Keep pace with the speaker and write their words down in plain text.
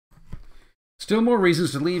Still more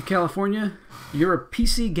reasons to leave California? You're a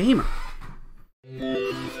PC gamer.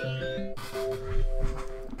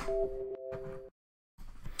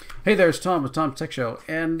 Hey there, it's Tom with Tom's Tech Show,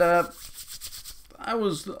 and I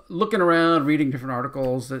was looking around, reading different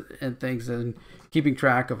articles and things, and keeping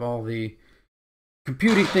track of all the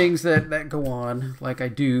computing things that go on, like I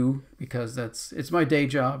do, because it's my day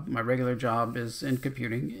job. My regular job is in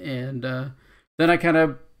computing, and then I kind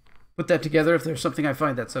of put that together. If there's something I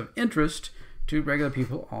find that's of interest to regular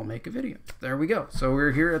people, I'll make a video. There we go. So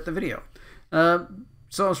we're here at the video.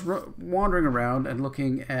 So I was wandering around and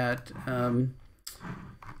looking at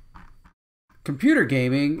computer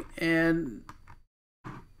gaming, and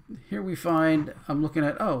here we find, I'm looking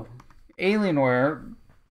at, oh, Alienware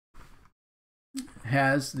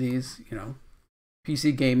has these,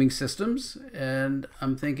 PC gaming systems, and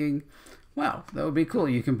I'm thinking, wow, that would be cool.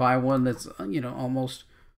 You can buy one that's, almost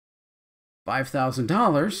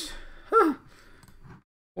 $5,000,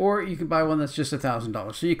 or you can buy one that's just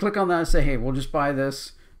 $1,000. So you click on that and say, hey, we'll just buy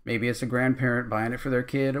this. Maybe it's a grandparent buying it for their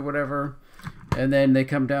kid or whatever. And then they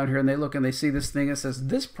come down here and they look and they see this thing that says,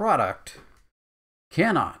 this product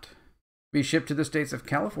cannot be shipped to the states of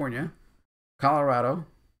California, Colorado,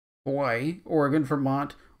 Hawaii, Oregon,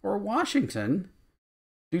 Vermont, or Washington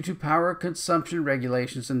due to power consumption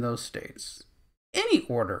regulations in those states. Any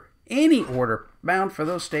order bound for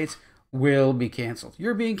those states will be canceled.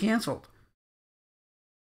 You're being canceled.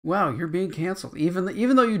 Wow, you're being canceled. Even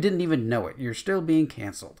though you didn't even know it, you're still being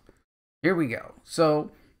canceled. Here we go. So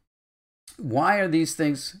why are these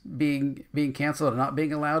things being canceled and not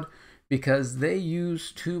being allowed? Because they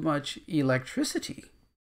use too much electricity.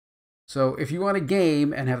 So if you want to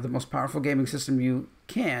game and have the most powerful gaming system you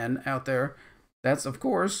can out there, that's, of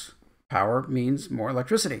course, power means more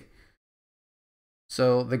electricity.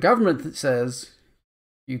 So the government says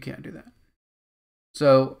you can't do that.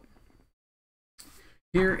 So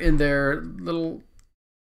here in their little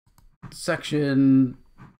section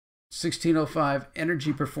 1605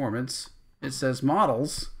 energy performance, it says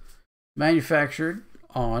models manufactured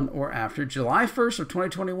on or after July 1st of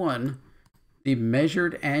 2021, the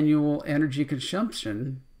measured annual energy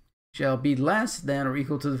consumption shall be less than or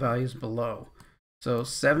equal to the values below. So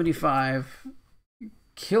 75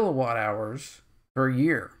 kilowatt hours per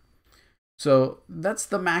year. So that's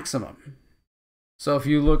the maximum. So if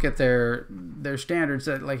you look at their standards,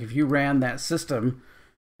 that like if you ran that system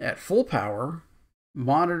at full power,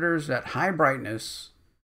 monitors at high brightness,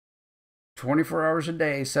 24 hours a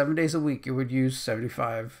day, 7 days a week, it would use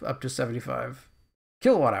up to 75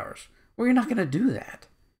 kilowatt hours. Well, you're not going to do that.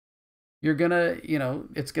 You're going to,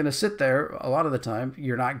 it's going to sit there a lot of the time.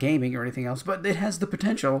 You're not gaming or anything else, but it has the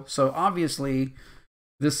potential. So obviously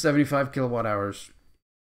this 75 kilowatt hours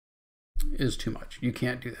is too much. You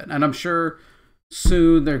can't do that. And I'm sure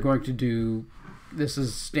soon they're going to do, this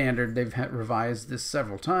is standard. They've revised this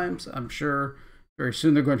several times. I'm sure very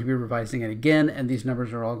soon they're going to be revising it again, and these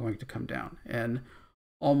numbers are all going to come down. And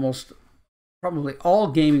almost probably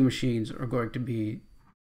all gaming machines are going to be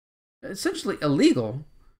essentially illegal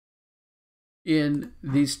in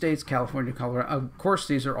these states, California, Colorado. Of course,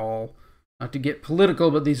 these are all, not to get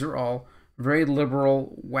political, but these are all very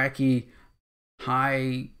liberal, wacky,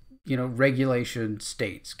 high, regulation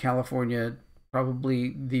states. California,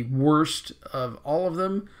 probably the worst of all of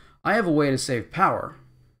them. I have a way to save power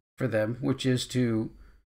for them, which is to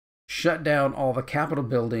shut down all the Capitol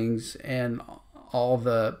buildings and all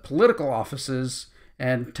the political offices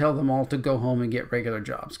and tell them all to go home and get regular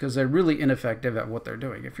jobs, because they're really ineffective at what they're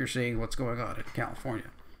doing, if you're seeing what's going on in California.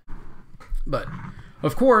 But,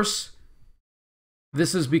 of course,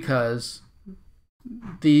 this is because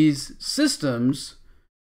these systems,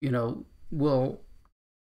 will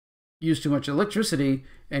use too much electricity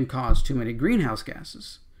and cause too many greenhouse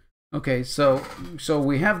gases. Okay, so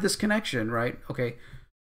we have this connection, right? Okay,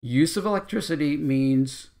 use of electricity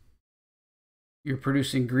means you're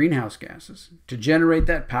producing greenhouse gases. To generate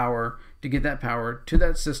that power, to get that power to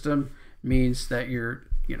that system, means that you're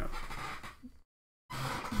going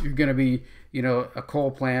to be, a coal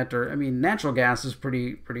plant, or, natural gas is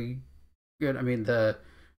pretty good.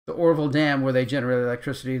 The Orville Dam, where they generate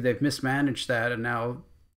electricity, they've mismanaged that, and now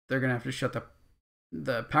they're going to have to shut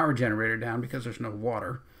the power generator down because there's no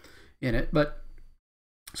water in it. But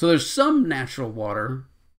so there's some natural water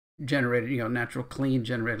generated, natural clean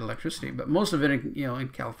generated electricity, but most of it, in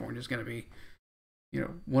California is going to be,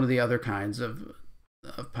 one of the other kinds of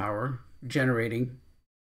power generating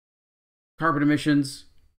carbon emissions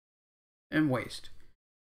and waste.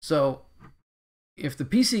 So if the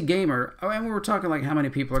PC gamer, and we were talking like how many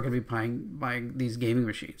people are going to be buying these gaming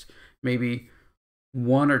machines, maybe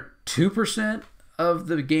 1 or 2% of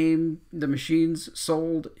the machines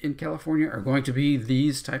sold in California are going to be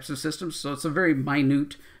these types of systems. So it's a very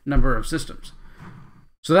minute number of systems.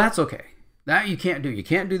 So that's okay. That you can't do. You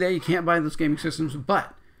can't do that. You can't buy those gaming systems.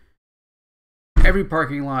 But every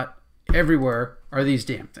parking lot, everywhere, are these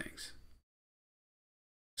damn things.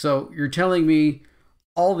 So you're telling me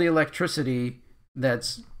all the electricity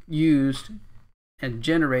that's used and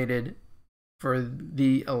generated for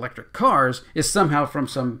the electric cars is somehow from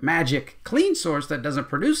some magic clean source that doesn't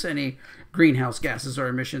produce any greenhouse gases or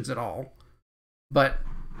emissions at all. But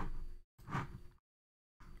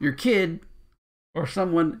your kid or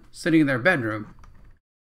someone sitting in their bedroom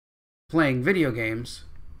playing video games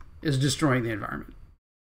is destroying the environment.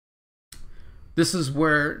 This is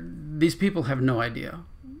where these people have no idea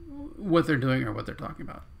what they're doing or what they're talking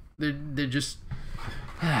about. They're just...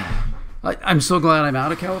 I'm so glad I'm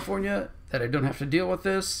out of California, that I don't have to deal with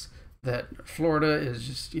this, that Florida is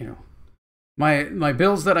just, my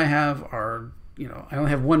bills that I have are, I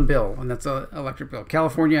only have one bill, and that's an electric bill.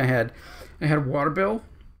 California, I had a water bill,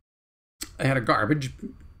 I had a garbage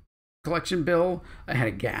collection bill, I had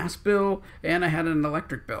a gas bill, and I had an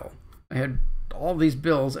electric bill. I had all these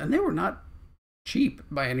bills, and they were not cheap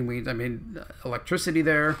by any means. I mean, electricity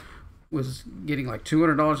there was getting like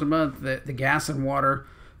 $200 a month. The gas and water,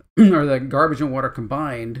 or the garbage and water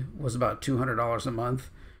combined, was about $200 a month.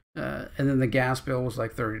 And then the gas bill was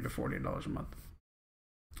like $30 to $40 a month.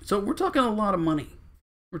 So we're talking a lot of money.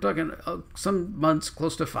 We're talking some months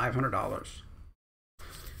close to $500.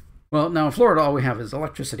 Well, now in Florida, all we have is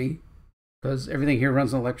electricity, because everything here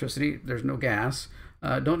runs on electricity. There's no gas.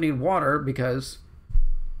 Don't need water because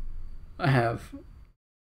I have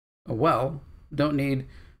a well. Don't need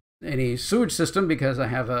any sewage system because I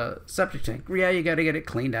have a septic tank. Yeah, you got to get it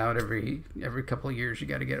cleaned out every couple of years. You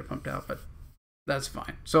got to get it pumped out, but that's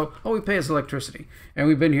fine. So all we pay is electricity, and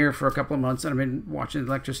we've been here for a couple of months, and I've been watching the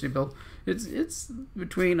electricity bill. It's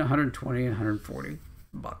between 120 and 140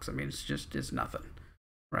 bucks. I mean, it's nothing,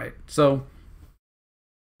 right? So,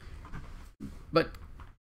 but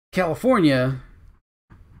California,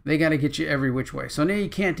 they got to get you every which way. So now you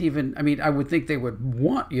can't even, I mean, I would think they would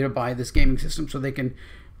want you to buy this gaming system so they can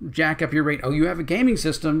jack up your rate. Oh, you have a gaming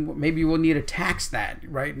system, maybe we'll need to tax that,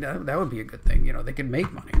 right? That would be a good thing. They could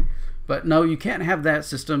make money. But no, you can't have that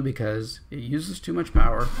system because it uses too much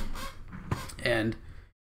power. And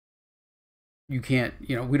you can't,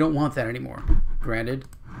 we don't want that anymore. Granted,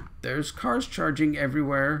 there's cars charging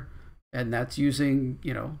everywhere, and that's using,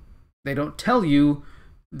 they don't tell you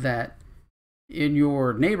that in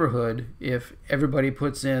your neighborhood, if everybody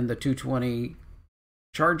puts in the 220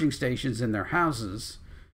 charging stations in their houses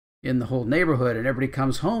in the whole neighborhood, and everybody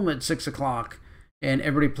comes home at 6 o'clock and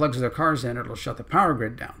everybody plugs their cars in, it'll shut the power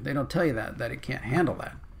grid down. They don't tell you that it can't handle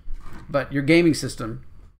that. But your gaming system,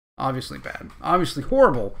 obviously bad, obviously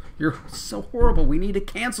horrible. You're so horrible. We need to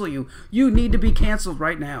cancel you. You need to be canceled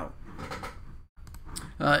right now.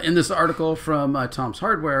 In this article from Tom's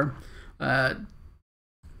Hardware,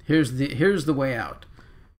 here's the way out.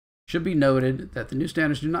 Should be noted that the new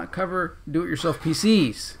standards do not cover do-it-yourself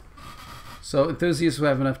PCs. So enthusiasts who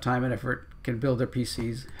have enough time and effort can build their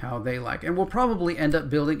PCs how they like. And we'll probably end up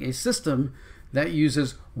building a system that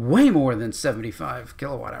uses way more than 75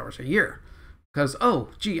 kilowatt hours a year. Because,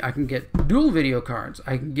 I can get dual video cards.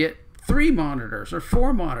 I can get 3 monitors or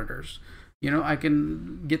 4 monitors. I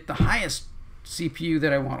can get the highest CPU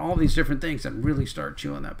that I want, all these different things, and really start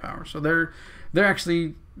chewing that power. So they're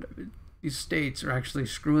actually, these states are actually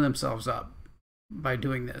screwing themselves up by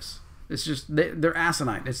doing this. It's just, they're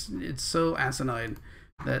asinine. It's so asinine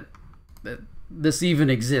that this even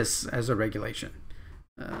exists as a regulation.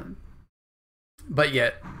 But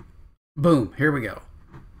yet, boom, here we go,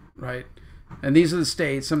 right? And these are the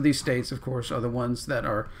states, some of these states, of course, are the ones that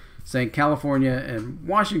are saying, California and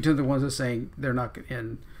Washington are the ones that are saying they're not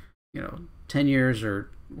in, 10 years or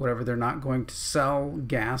whatever, they're not going to sell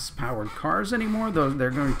gas-powered cars anymore. They're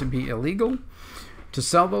going to be illegal to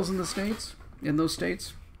sell those in those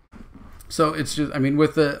states. So it's just, I mean,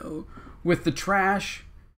 with the trash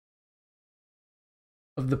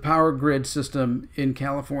of the power grid system in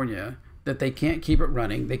California, that they can't keep it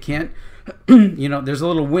running. They can't, there's a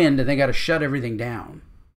little wind and they got to shut everything down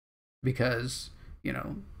because,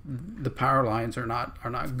 the power lines are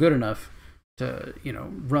not good enough to,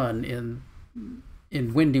 run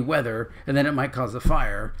in windy weather, and then it might cause a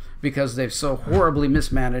fire because they've so horribly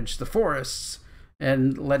mismanaged the forests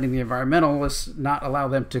and letting the environmentalists not allow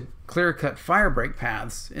them to clear cut fire break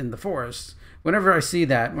paths in the forests. Whenever I see,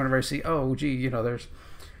 there's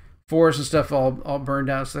forests and stuff all burned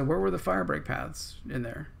out, so where were the fire break paths in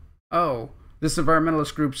there? Oh, this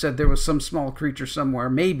environmentalist group said there was some small creature somewhere,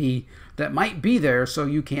 maybe, that might be there, so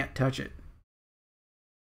you can't touch it.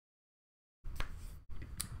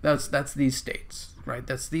 That's these states, right?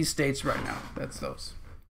 That's these states right now. That's those.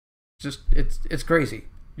 Just it's crazy.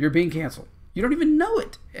 You're being canceled. You don't even know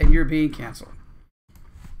it, and you're being canceled.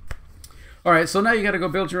 All right, so now you got to go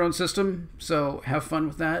build your own system. So have fun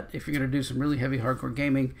with that if you're going to do some really heavy hardcore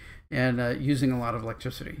gaming and using a lot of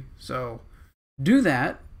electricity. So do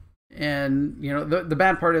that. And you know the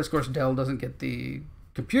bad part is, of course, Dell doesn't get the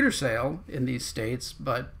computer sale in these states,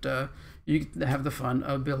 but you have the fun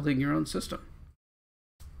of building your own system.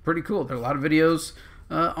 Pretty cool. There are a lot of videos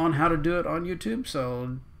on how to do it on YouTube.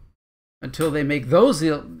 So until they make those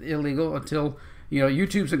illegal, until, you know,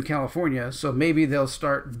 YouTube's in California, so maybe they'll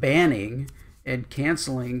start banning and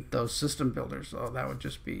canceling those system builders. Oh, that would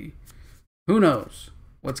just be, who knows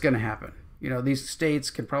what's going to happen. You know, these states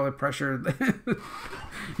can probably pressure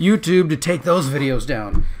YouTube to take those videos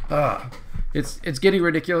down. It's getting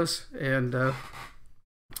ridiculous, and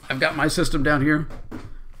I've got my system down here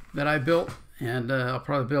that I built, and I'll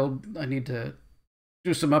probably build. I need to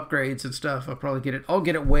do some upgrades and stuff. I'll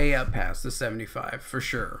get it way up past the 75 for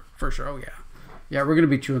sure. Oh yeah, yeah. We're gonna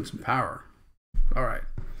be chewing some power. All right.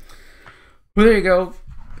 Well, there you go.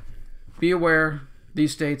 Be aware.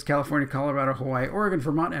 These states, California, Colorado, Hawaii, Oregon,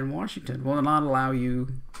 Vermont, and Washington, will not allow you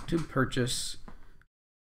to purchase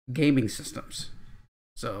gaming systems.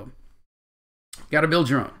 So, got to build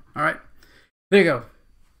your own. All right. There you go.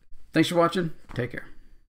 Thanks for watching. Take care.